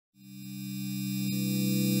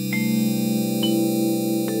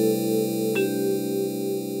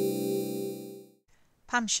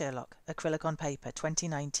Pam Sherlock, acrylic on paper,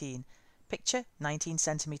 2019. Picture 19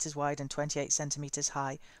 centimetres wide and 28 centimetres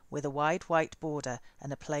high, with a wide white border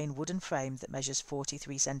and a plain wooden frame that measures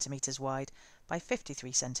 43 centimetres wide by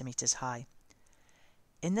 53 centimetres high.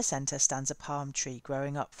 In the centre stands a palm tree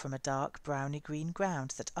growing up from a dark browny-green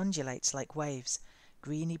ground that undulates like waves.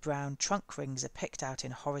 Greeny-brown trunk rings are picked out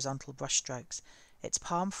in horizontal brushstrokes. Its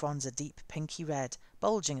palm fronds are deep pinky red,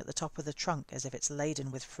 bulging at the top of the trunk as if it's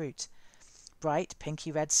laden with fruit. Bright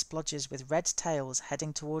pinky red splodges with red tails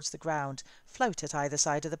heading towards the ground float at either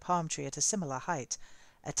side of the palm tree at a similar height.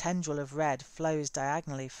 A tendril of red flows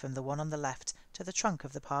diagonally from the one on the left to the trunk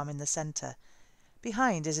of the palm in the centre.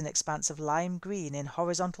 Behind is an expanse of lime green in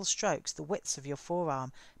horizontal strokes the widths of your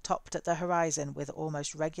forearm, topped at the horizon with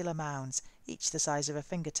almost regular mounds, each the size of a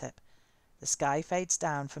fingertip. The sky fades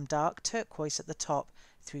down from dark turquoise at the top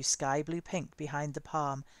through sky blue pink behind the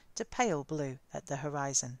palm to pale blue at the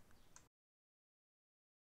horizon.